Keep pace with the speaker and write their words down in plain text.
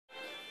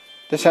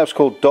This app's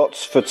called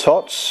Dots for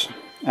Tots,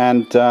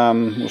 and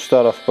we'll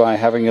start off by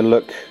having a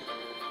look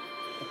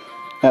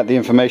at the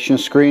information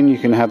screen. You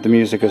can have the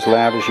music as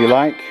loud as you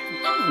like.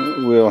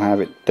 We'll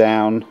have it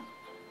down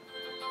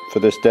for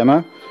this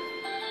demo,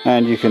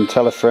 and you can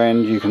tell a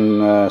friend, you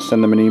can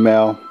send them an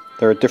email.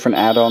 There are different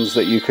add-ons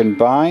that you can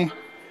buy.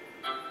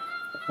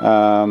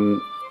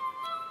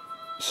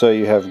 So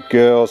you have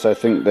girls, I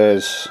think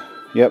there's,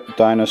 yep,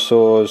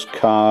 dinosaurs,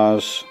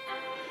 cars,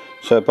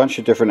 so a bunch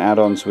of different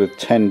add-ons with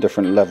 10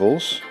 different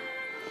levels.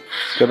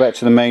 Go back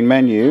to the main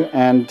menu,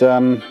 and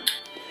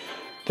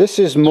this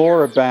is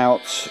more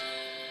about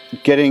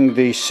getting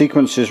the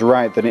sequences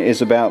right than it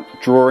is about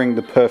drawing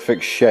the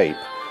perfect shape.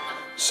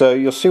 So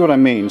you'll see what I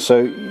mean.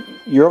 So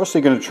you're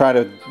obviously going to try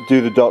to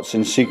do the dots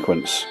in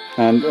sequence,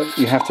 and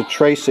you have to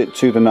trace it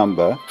to the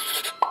number.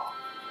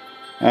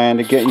 And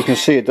again, you can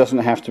see it doesn't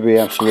have to be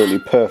absolutely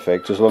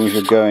perfect as long as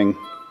you're going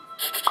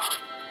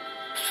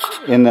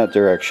in that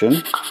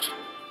direction.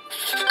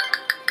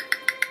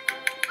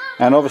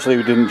 And obviously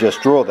we didn't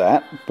just draw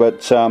that,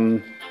 but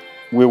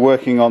we're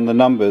working on the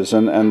numbers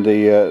and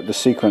the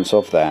sequence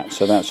of that.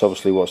 So that's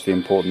obviously what's the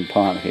important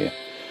part here.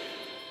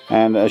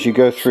 And as you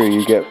go through,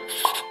 you get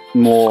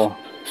more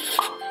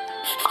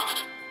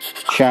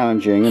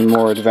challenging and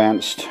more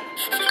advanced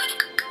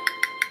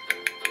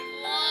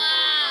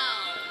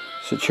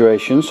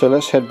situations. So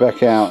let's head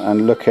back out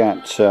and look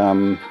at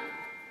some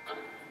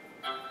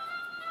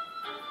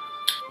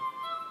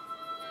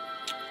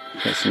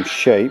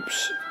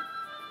shapes.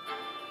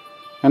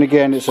 And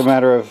again, it's a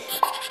matter of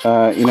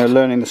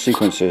learning the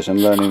sequences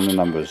and learning the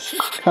numbers.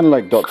 Kind of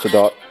like dot to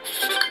dot,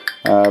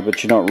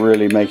 but you're not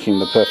really making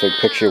the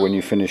perfect picture when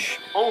you finish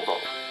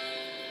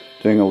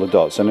doing all the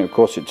dots. And of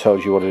course it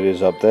tells you what it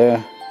is up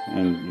there,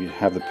 and you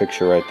have the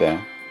picture right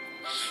there.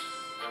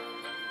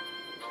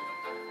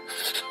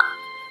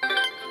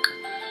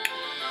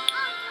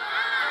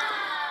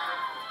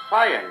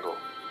 Triangle.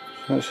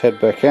 So let's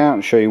head back out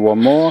and show you one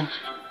more.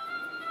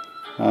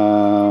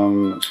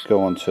 Let's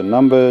go on to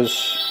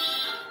numbers.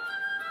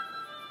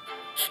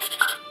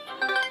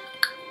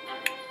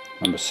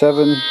 Number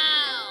 7.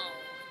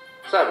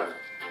 7.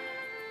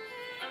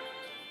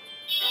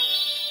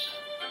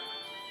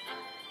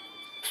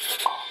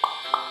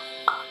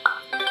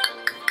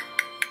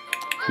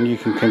 And you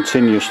can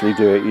continuously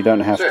do it. You don't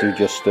have to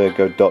just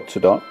go dot to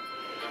dot.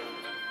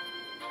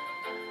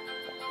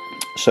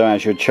 So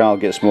as your child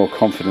gets more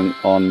confident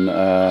on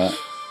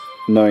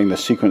knowing the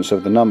sequence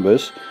of the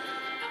numbers,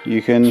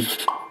 you can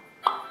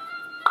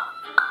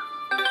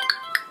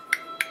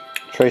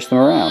trace them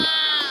around.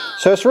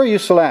 So it's a very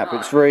useful app.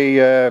 It's very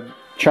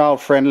child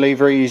friendly,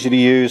 very easy to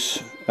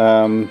use,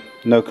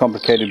 no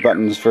complicated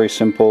buttons, very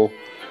simple,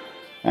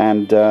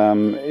 and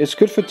it's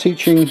good for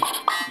teaching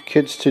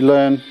kids to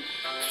learn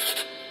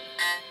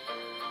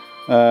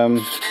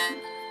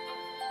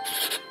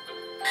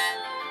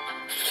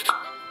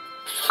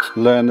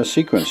the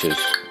sequences.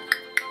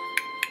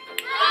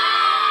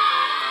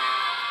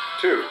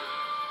 2.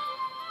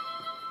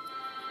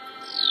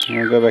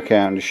 I'll go back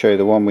out and show you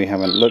the one we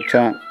haven't looked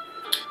at, which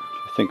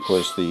I think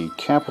was the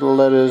capital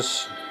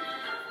letters.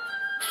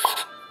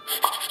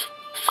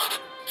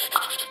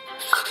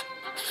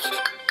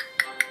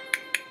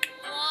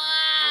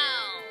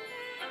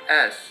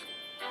 S.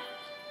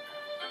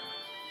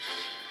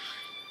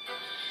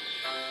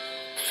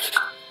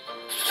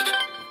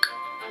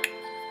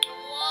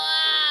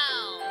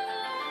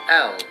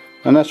 L.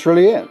 And that's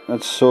really it.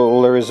 That's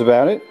all there is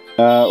about it.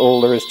 All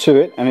there is to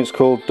it, and it's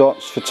called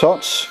Dots for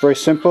Tots. Very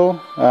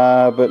simple,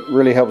 but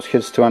really helps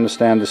kids to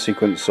understand the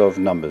sequence of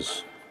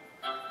numbers.